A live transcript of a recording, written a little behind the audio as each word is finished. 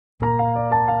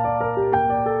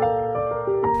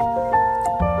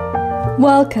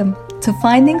Welcome to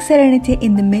Finding Serenity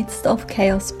in the Midst of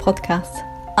Chaos podcast.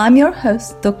 I'm your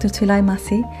host, Dr. Tulay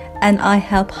Masi, and I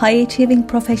help high-achieving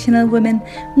professional women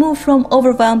move from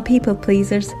overwhelmed people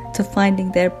pleasers to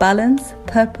finding their balance,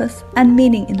 purpose, and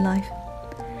meaning in life.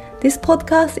 This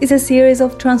podcast is a series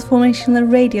of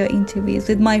transformational radio interviews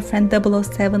with my friend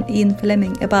 007 Ian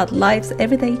Fleming about life's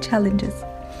everyday challenges.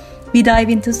 We dive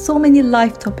into so many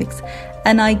life topics,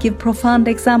 and I give profound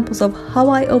examples of how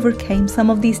I overcame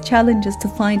some of these challenges to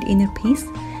find inner peace,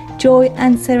 joy,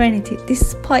 and serenity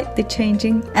despite the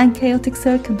changing and chaotic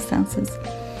circumstances.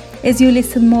 As you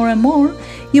listen more and more,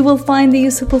 you will find the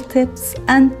useful tips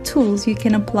and tools you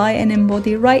can apply and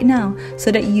embody right now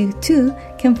so that you too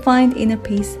can find inner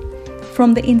peace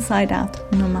from the inside out,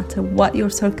 no matter what your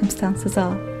circumstances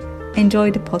are. Enjoy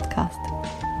the podcast.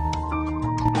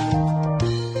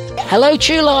 Hello,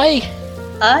 Tulay.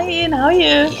 Hi, Ian. How are you?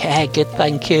 Yeah, good,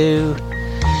 thank you.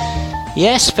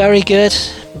 Yes, very good.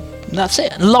 That's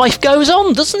it. Life goes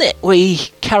on, doesn't it? We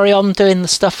carry on doing the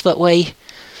stuff that we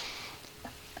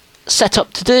set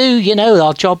up to do, you know,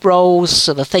 our job roles,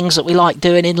 the things that we like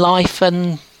doing in life,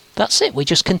 and that's it. We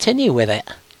just continue with it.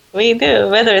 We do,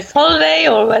 whether it's holiday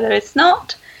or whether it's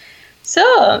not.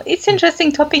 So, it's an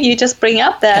interesting topic you just bring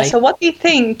up there. Okay. So what do you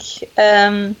think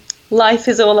life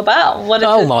is all about? What is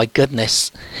it? My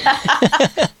goodness.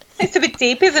 It's a bit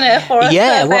deep, isn't it, for us?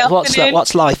 Yeah,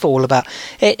 what's life all about?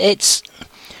 There is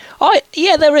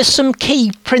some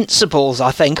key principles,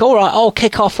 I think. All right, I'll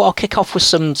kick off with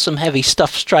some heavy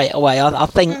stuff straight away. I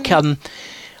think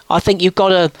you've got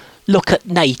to look at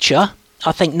nature.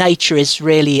 I think nature is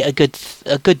really a good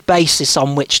basis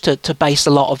on which to base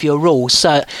a lot of your rules.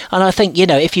 So, and I think, you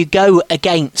know, if you go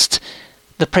against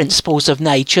the principles of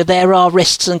nature, there are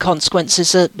risks and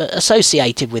consequences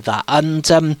associated with that, and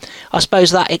I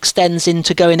suppose that extends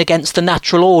into going against the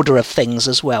natural order of things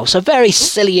as well. So, very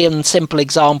silly and simple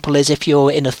example is if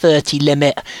you're in a 30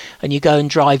 limit and you go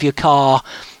and drive your car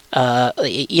at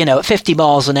 50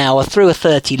 miles an hour through a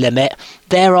 30 limit,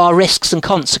 there are risks and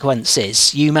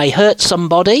consequences. You may hurt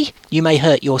somebody, you may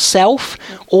hurt yourself,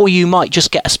 or you might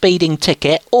just get a speeding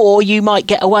ticket, or you might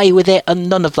get away with it and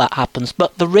none of that happens,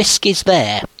 but the risk is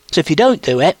there. So if you don't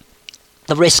do it,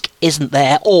 the risk isn't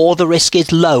there, or the risk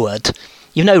is lowered.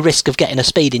 You've no risk of getting a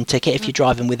speeding ticket if you're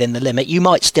driving within the limit. You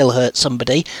might still hurt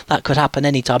somebody, that could happen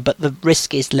anytime, but the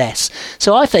risk is less.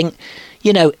 So I think,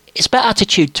 you know, it's about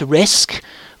attitude to risk.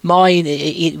 Mine,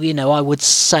 I would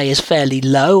say is fairly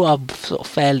low. I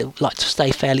sort of like to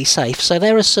stay fairly safe. So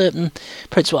there are certain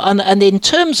principles. And in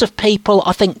terms of people,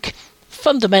 I think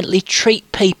fundamentally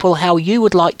treat people how you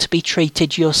would like to be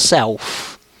treated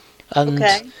yourself. And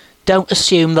don't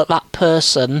assume that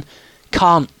person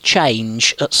can't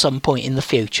change at some point in the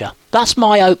future. That's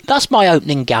my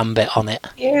opening gambit on it.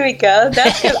 Here we go.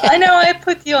 That's good. I know I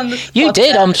put you on the spot. You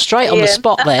did. I'm straight on the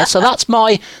spot there. So that's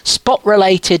my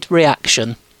spot-related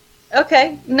reaction.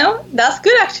 Okay, no, that's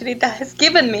good actually. That has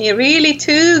given me really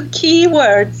two key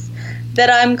words that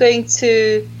I'm going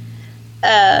to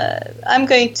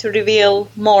reveal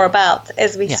more about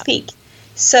as we speak.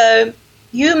 So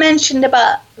you mentioned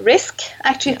about risk,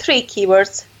 actually three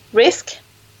keywords: risk,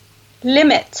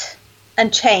 limit,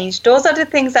 and change. Those are the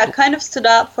things that kind of stood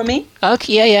out for me.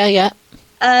 Okay, yeah.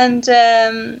 And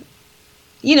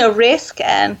risk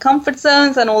and comfort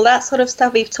zones and all that sort of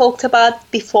stuff we've talked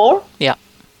about before. Yeah.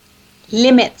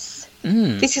 Limits.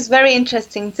 This is very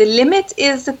interesting. The limit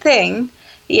is the thing.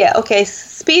 Yeah, okay.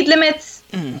 Speed limits,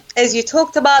 as you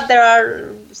talked about, there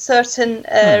are certain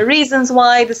reasons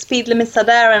why the speed limits are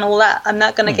there and all that. I'm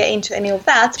not going to get into any of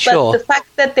that. Sure. But the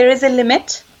fact that there is a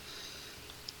limit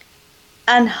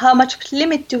and how much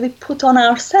limit do we put on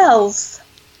ourselves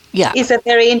is a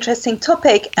very interesting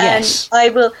topic. Yes.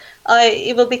 And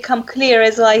it will become clear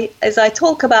as I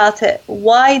talk about it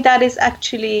why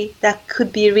that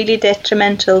could be really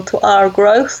detrimental to our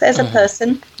growth as a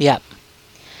person. Yeah.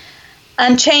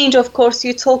 And change, of course,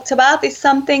 you talked about, is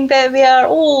something that we are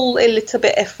all a little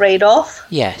bit afraid of.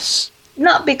 Yes.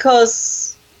 Not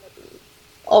because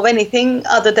of anything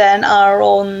other than our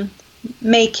own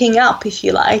making up, if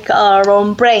you like, our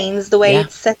own brains, the way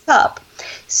it's set up.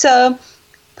 So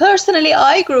personally,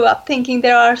 I grew up thinking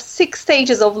there are 6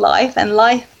 stages of life, and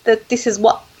that this is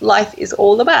what life is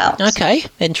all about. Okay,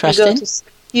 interesting.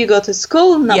 You go to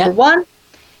school, number 1.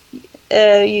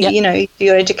 You know,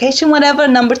 your education, whatever.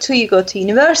 Number 2, you go to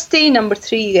university. Number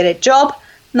 3, you get a job.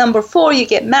 Number 4, you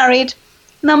get married.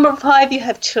 Number 5, you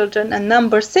have children. And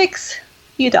number 6,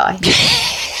 you die.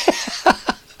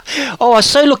 Oh, I was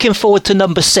so looking forward to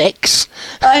number 6.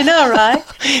 I know, right?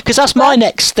 Because that's my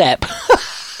next step.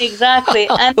 Exactly.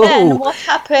 And then what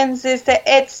happens is that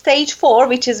at stage 4,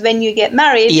 which is when you get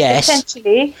married, Yes.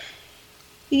 essentially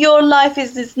your life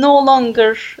is no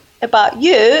longer about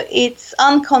you. It's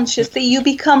unconsciously you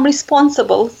become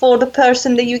responsible for the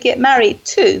person that you get married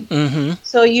to. Mm-hmm.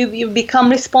 So you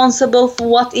become responsible for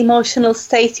what emotional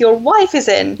state your wife is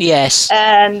in. Yes.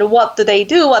 And what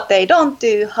do, what they don't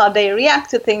do, how they react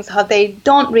to things, how they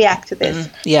don't react to this.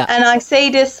 Yeah. And I say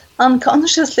this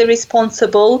unconsciously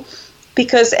responsible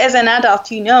because as an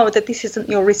adult, you know that this isn't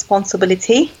your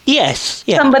responsibility. Yes.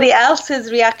 Yeah. Somebody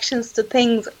else's reactions to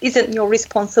things isn't your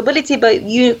responsibility, but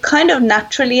you kind of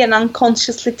naturally and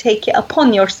unconsciously take it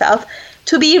upon yourself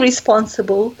to be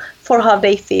responsible for how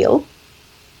they feel.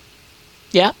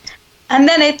 Yeah. And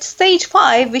then at stage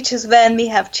 5, which is when we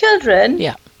have children,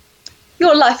 Yeah.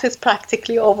 your life is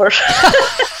practically over.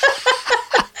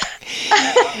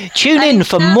 Tune in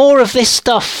for more of this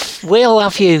stuff. We'll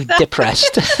have you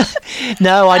depressed.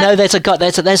 No, I know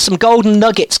there's some golden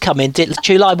nuggets coming.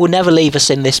 July will never leave us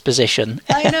in this position.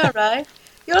 I know, right?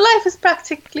 Your life is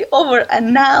practically over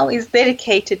and now is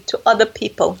dedicated to other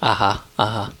people.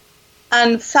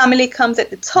 And family comes at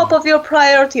the top of your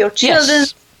priority, your children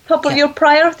top of your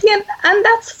priority, and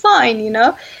that's fine, you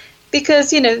know.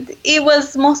 Because, you know, it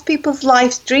was most people's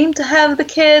life's dream to have the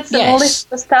kids and all this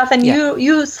stuff. And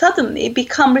you suddenly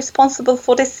become responsible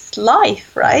for this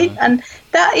life, right? And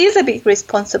that is a big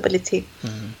responsibility.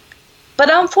 But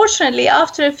unfortunately,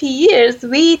 after a few years,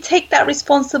 we take that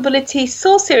responsibility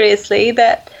so seriously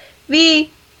that we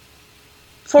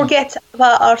forget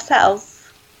about ourselves.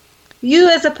 You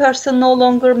as a person no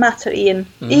longer matter, Ian.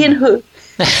 Ian who?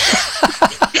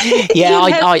 Yeah,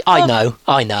 I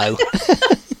know.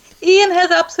 Ian has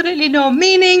absolutely no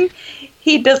meaning.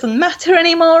 He doesn't matter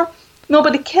anymore.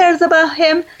 Nobody cares about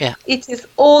him. Yeah. It is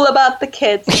all about the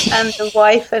kids and the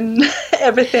wife and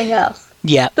everything else.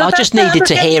 Yeah, I just needed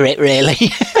to hear it,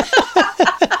 really.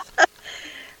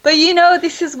 But you know,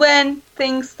 this is when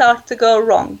things start to go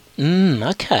wrong.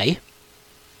 Okay.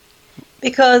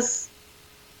 Because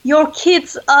your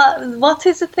kids are, what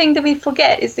is the thing that we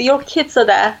forget is that your kids are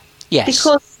there. Yes.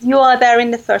 Because you are there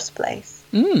in the first place.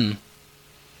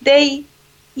 They,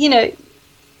 you know,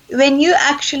 when you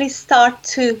actually start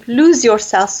to lose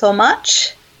yourself so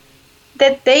much,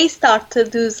 that they start to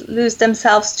lose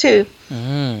themselves too.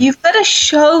 You've got to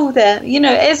show them, you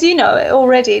know, as you know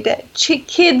already, that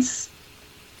kids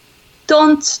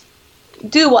don't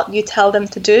do what you tell them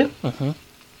to do.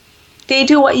 They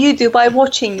do what you do by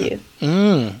watching you.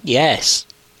 Yes.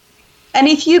 And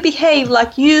if you behave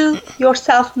like you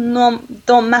yourself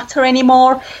don't matter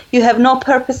anymore, you have no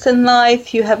purpose in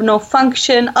life, you have no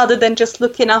function other than just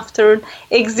looking after and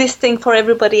existing for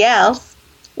everybody else,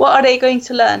 what are they going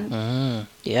to learn?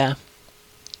 Yeah.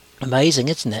 Amazing,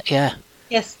 isn't it? Yeah.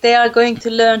 Yes, they are going to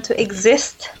learn to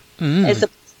exist as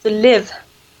opposed to live.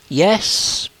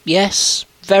 Yes. Yes.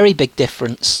 Very big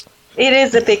difference. It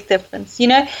is a big difference. You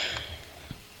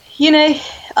know,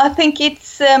 I think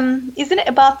it's, isn't it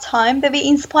about time that we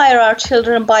inspire our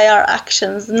children by our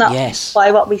actions, not by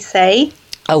what we say?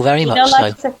 Oh, very much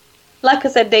so. Like I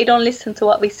said, they don't listen to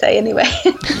what we say anyway.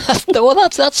 Well,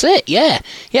 that's it. Yeah.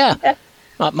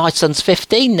 My son's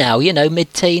 15 now. You know,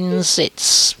 mid-teens.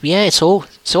 It's all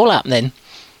happening.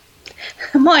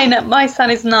 My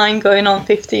son is 9, going on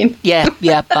 15. Yeah,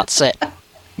 that's it.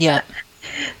 Yeah.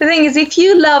 The thing is, if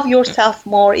you love yourself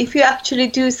more, if you actually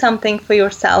do something for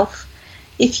yourself,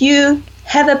 if you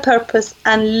have a purpose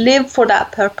and live for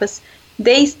that purpose,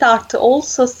 they start to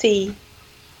also see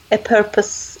a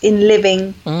purpose in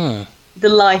living the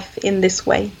life in this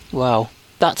way. Wow,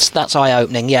 that's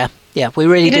eye-opening. Yeah. We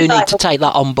really do need to take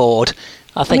that on board.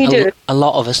 I think a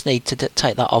lot of us need to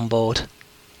take that on board.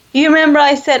 You remember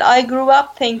I said I grew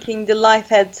up thinking the life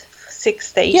had 6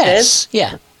 stages. Yes.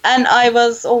 Yeah. And I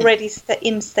was already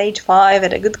in stage 5,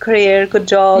 had a good career, good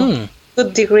job,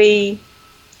 good degree,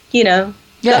 you know,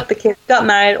 got the kids, got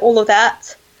married, all of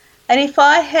that. And if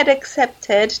I had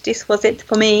accepted this was it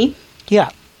for me,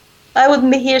 I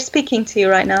wouldn't be here speaking to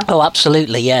you right now. Oh,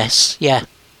 absolutely, yes, yeah.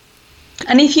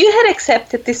 And if you had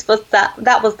accepted this was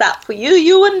that was that for you,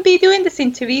 you wouldn't be doing this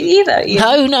interview either.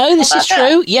 No, this is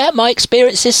true. Yeah, my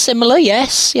experience is similar,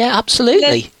 yes, yeah,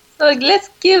 absolutely. So let's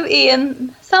give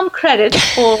Ian some credit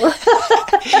for...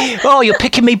 Oh, you're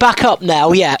picking me back up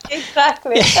now, yeah.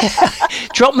 Exactly.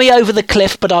 Drop me over the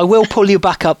cliff, but I will pull you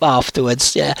back up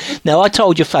afterwards, yeah. No, I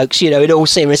told you folks, you know, in all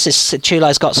seriousness,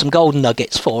 Chulay's got some golden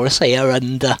nuggets for us here,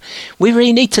 and we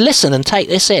really need to listen and take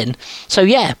this in. So,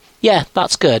 yeah,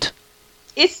 that's good.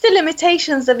 It's the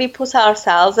limitations that we put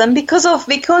ourselves, and because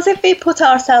if we put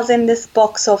ourselves in this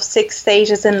box of 6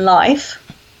 stages in life,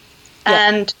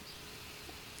 and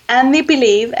and we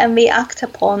believe and we act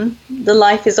upon the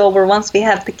life is over once we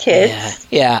have the kids,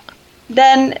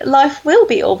 then life will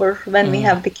be over when we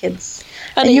have the kids.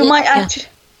 And you might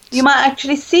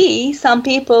actually see some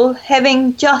people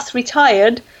having just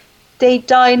retired, they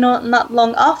die not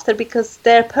long after because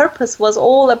their purpose was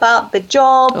all about the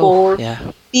job or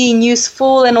being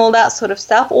useful and all that sort of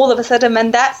stuff. All of a sudden,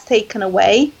 when that's taken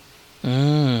away,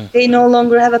 they no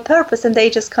longer have a purpose, and they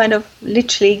just kind of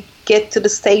literally get to the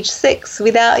stage 6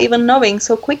 without even knowing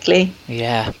so quickly.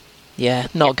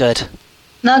 Not good.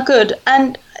 Not good.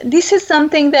 And this is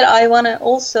something that I want to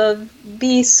also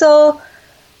be so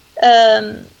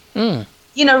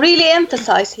really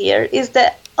emphasize here, is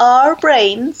that our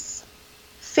brains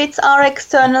fits our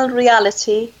external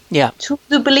reality to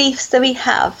the beliefs that we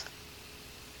have.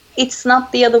 It's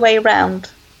not the other way around.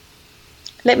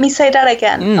 Let me say that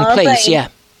again.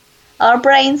 Our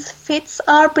brains fits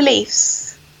our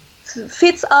beliefs,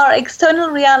 fits our external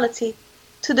reality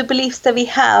to the beliefs that we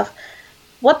have.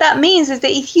 What that means is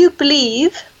that if you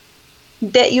believe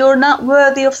that you're not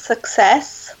worthy of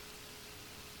success,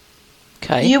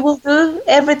 you will do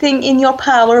everything in your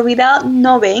power without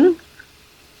knowing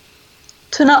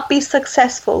to not be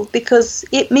successful, because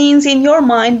it means in your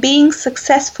mind being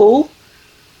successful,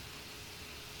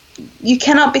 you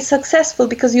cannot be successful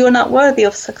because you're not worthy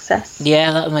of success.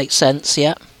 Yeah, that makes sense,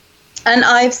 yeah. And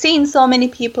I've seen so many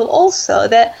people also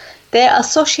that they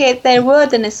associate their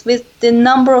worthiness with the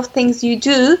number of things you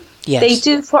do, they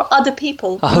do for other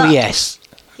people. Yes.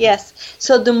 Yes.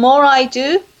 So the more I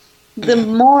do, the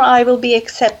more I will be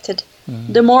accepted.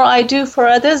 The more I do for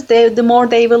others, the more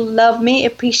they will love me,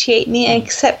 appreciate me, and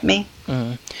accept me.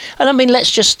 And I mean, let's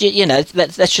just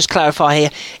let's just clarify here.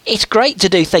 It's great to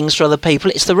do things for other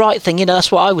people. It's the right thing.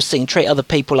 That's what I was saying. Treat other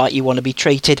people like you want to be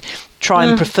treated. Try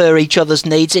and prefer each other's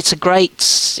needs. It's a great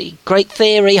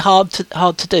theory. Hard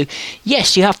to do.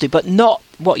 Yes, you have to, but not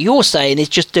what you're saying is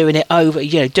just doing it over.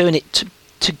 Doing it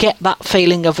to get that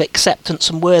feeling of acceptance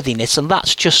and worthiness, and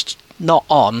that's just not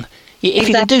on. If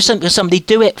you can do something for somebody,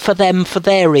 do it for them, for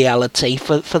their reality,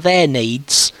 for their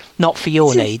needs, not for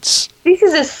your needs. This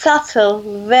is a subtle,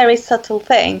 very subtle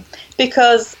thing,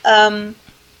 because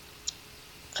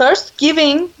first,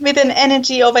 giving with an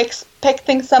energy of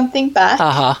expecting something back,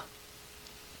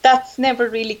 that's never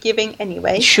really giving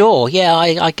anyway. Sure, yeah,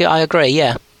 I agree,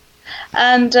 yeah.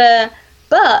 And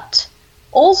but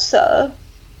also,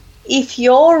 if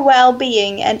your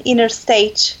well-being and inner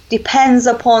state depends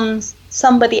upon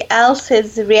somebody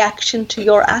else's reaction to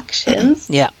your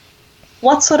actions,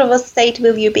 what sort of a state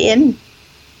will you be in?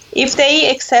 If they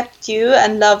accept you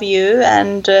and love you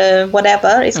and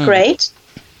whatever is great,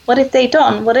 what if they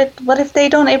don't? What if they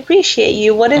don't appreciate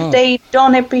you? What if they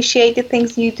don't appreciate the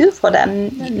things you do for them?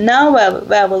 Now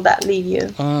where will that leave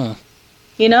you?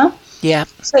 You know? Yeah.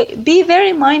 So be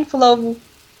very mindful of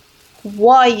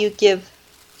why you give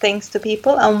things to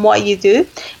people and what you do.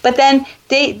 But then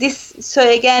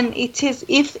again, it is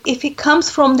if it comes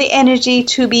from the energy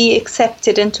to be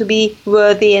accepted and to be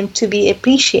worthy and to be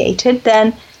appreciated,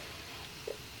 then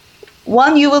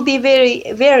one, you will be very,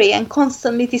 very and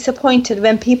constantly disappointed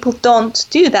when people don't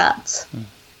do that.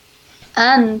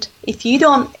 And if you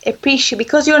don't appreciate,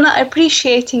 because you're not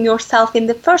appreciating yourself in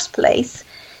the first place,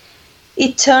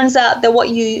 it turns out that what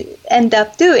you end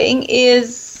up doing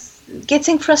is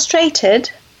getting frustrated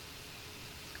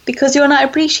because you're not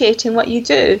appreciating what you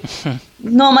do.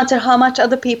 No matter how much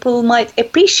other people might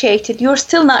appreciate it, you're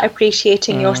still not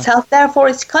appreciating yourself. Therefore,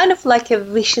 it's kind of like a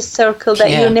vicious circle that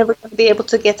you're never going to be able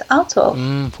to get out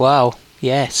of. Wow.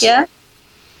 Yes. Yeah.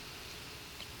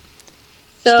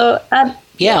 So,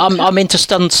 I'm into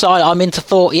stunned silence. I'm into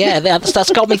thought. Yeah,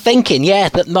 that's got me thinking. Yeah,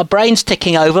 that my brain's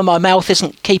ticking over. My mouth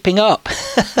isn't keeping up.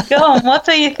 Go on. What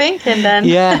are you thinking then?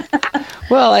 Yeah.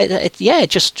 Well,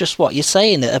 just what you're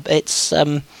saying. It's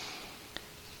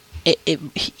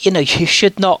you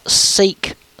should not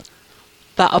seek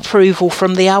that approval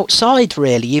from the outside.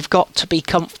 Really, you've got to be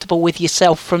comfortable with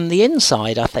yourself from the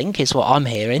inside, I think, is what I'm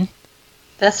hearing.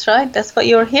 That's right. That's what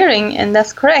you're hearing, and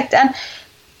that's correct. And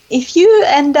if you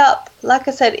end up, like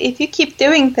I said, if you keep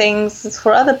doing things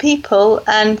for other people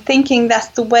and thinking that's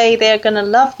the way they're going to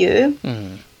love you,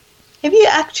 have you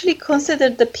actually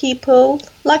considered the people,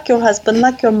 like your husband,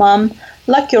 like your mom,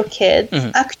 like your kids,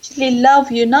 actually love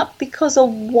you not because of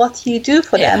what you do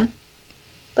for them,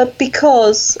 but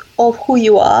because of who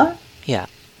you are? Yeah.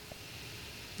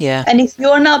 Yeah. And if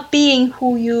you're not being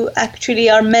who you actually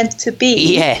are meant to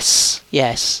be,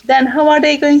 yes, then how are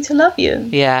they going to love you?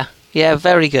 Yeah. Yeah,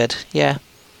 very good. Yeah.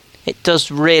 It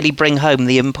does really bring home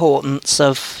the importance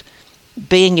of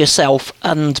being yourself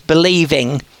and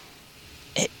believing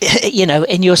you know,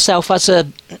 in yourself as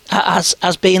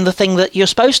being the thing that you're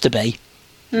supposed to be,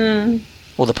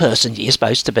 or the person you're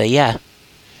supposed to be. Yeah.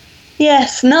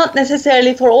 Yes, not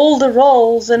necessarily for all the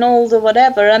roles and all the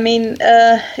whatever. I mean,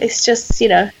 it's just, you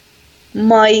know,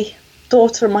 my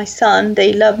daughter, my son,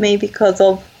 they love me because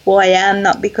of who I am,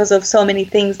 not because of so many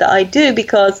things that I do,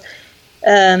 because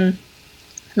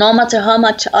no matter how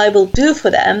much I will do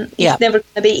for them, it's never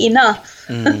going to be enough.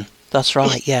 That's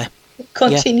right, yeah.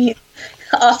 Continue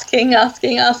asking.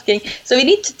 So we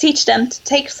need to teach them to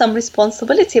take some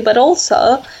responsibility, but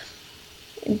also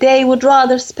they would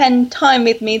rather spend time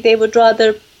with me, they would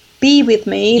rather be with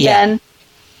me than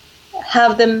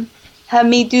have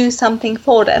me do something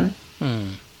for them.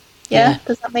 Yeah,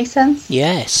 does that make sense?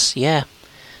 Yes, yeah.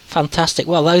 Fantastic.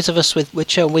 Well, those of us with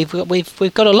children,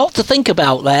 we've got a lot to think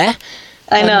about there.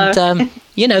 I know. And,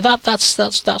 you know,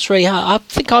 that's really hard. I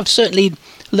think I've certainly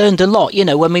learned a lot. You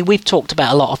know, we've talked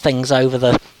about a lot of things over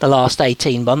the last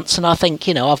 18 months, and I think,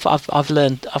 you know, I've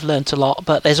learned a lot.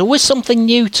 But there's always something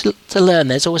new to learn.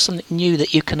 There's always something new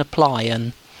that you can apply,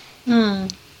 and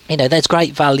you know, there's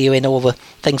great value in all the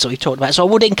things that we've talked about. So I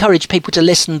would encourage people to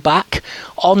listen back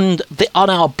on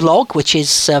our blog, which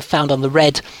is found on the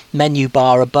red menu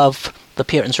bar above the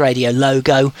Puritans Radio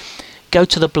logo. Go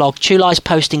to the blog. Tulai's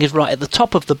posting is right at the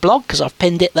top of the blog because I've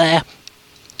pinned it there.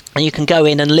 And you can go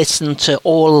in and listen to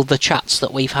all the chats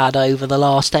that we've had over the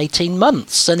last 18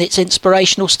 months. And it's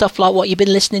inspirational stuff like what you've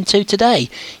been listening to today.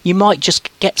 You might just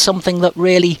get something that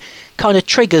really kind of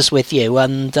triggers with you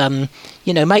and,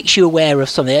 you know, makes you aware of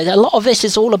something. A lot of this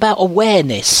is all about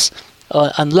awareness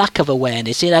and lack of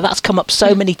awareness. You know, that's come up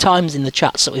so many times in the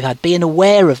chats that we've had. Being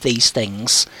aware of these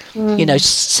things. You know,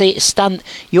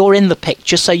 you're in the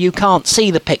picture, so you can't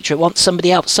see the picture. It wants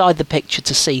somebody outside the picture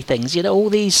to see things. You know, all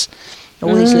these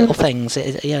little things,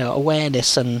 you know,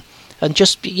 awareness and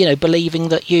just, you know, believing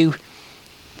that you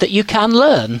can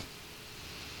learn.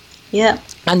 Yeah.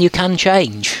 And you can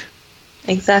change.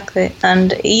 Exactly.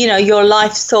 And, you know, your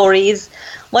life story is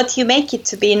what you make it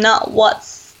to be, not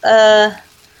what's,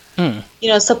 you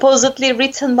know, supposedly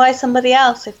written by somebody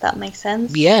else, if that makes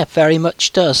sense. Yeah, very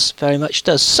much does. Very much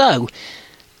does. So,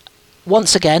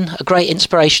 once again, a great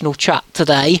inspirational chat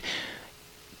today.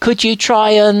 Could you try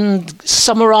and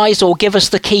summarise or give us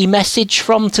the key message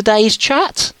from today's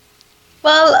chat?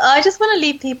 Well, I just want to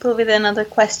leave people with another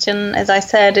question, as I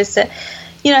said, is that,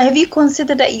 you know, have you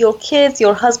considered that your kids,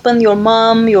 your husband, your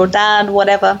mom, your dad,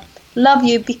 whatever, love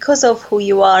you because of who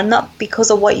you are, not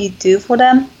because of what you do for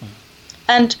them?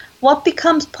 And what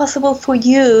becomes possible for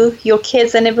you, your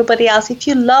kids and everybody else, if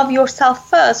you love yourself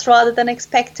first rather than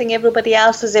expecting everybody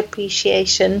else's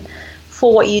appreciation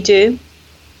for what you do?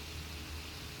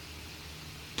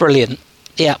 Brilliant.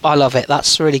 Yeah, I love it.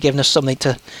 That's really given us something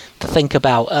to think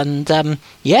about. And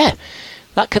yeah,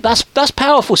 that's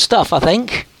powerful stuff, I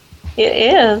think.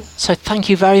 It is. So thank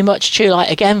you very much,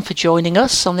 Tulai, again for joining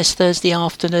us on this Thursday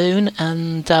afternoon,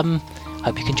 and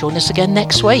hope you can join us again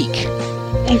next week.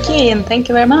 Thank you, Ian. Thank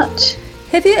you very much.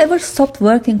 Have you ever stopped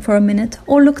working for a minute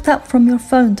or looked up from your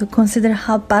phone to consider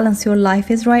how balanced your life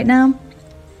is right now?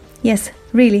 Yes,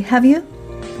 really, have you?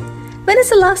 When is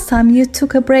the last time you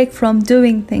took a break from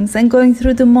doing things and going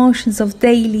through the motions of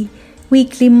daily,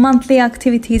 weekly, monthly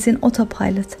activities in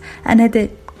autopilot and had a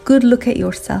good look at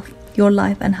yourself, your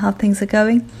life and how things are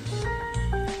going?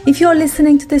 If you're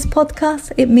listening to this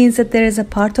podcast, it means that there is a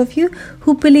part of you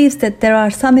who believes that there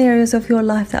are some areas of your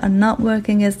life that are not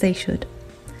working as they should.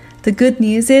 The good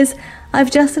news is,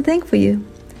 I've just a thing for you.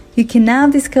 You can now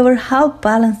discover how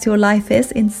balanced your life is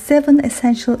in 7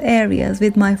 essential areas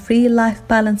with my free Life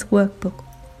Balance Workbook.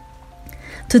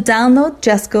 To download,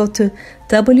 just go to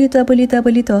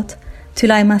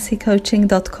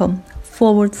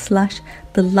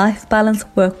www.tulaimassicoaching.com/the Life Balance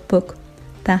Workbook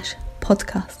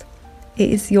 -podcast. It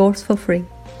is yours for free.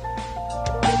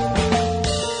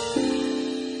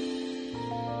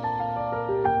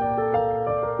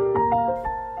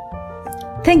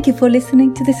 Thank you for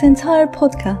listening to this entire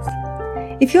podcast.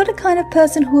 If you're the kind of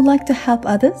person who like to help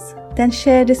others, then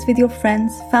share this with your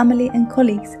friends, family and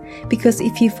colleagues, because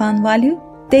if you found value,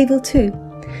 they will too.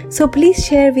 So please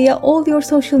share via all your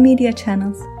social media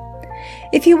channels.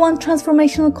 If you want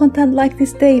transformational content like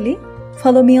this daily,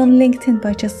 follow me on LinkedIn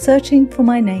by just searching for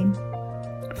my name.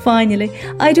 Finally,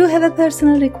 I do have a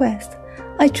personal request.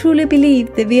 I truly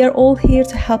believe that we are all here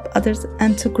to help others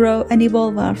and to grow and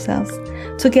evolve ourselves.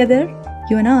 Together,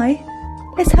 you and I,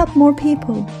 let's help more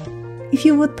people. If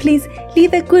you would please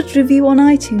leave a good review on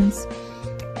iTunes.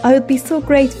 I would be so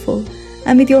grateful,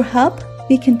 and with your help,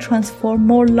 we can transform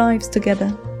more lives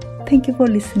together. Thank you for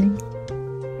listening.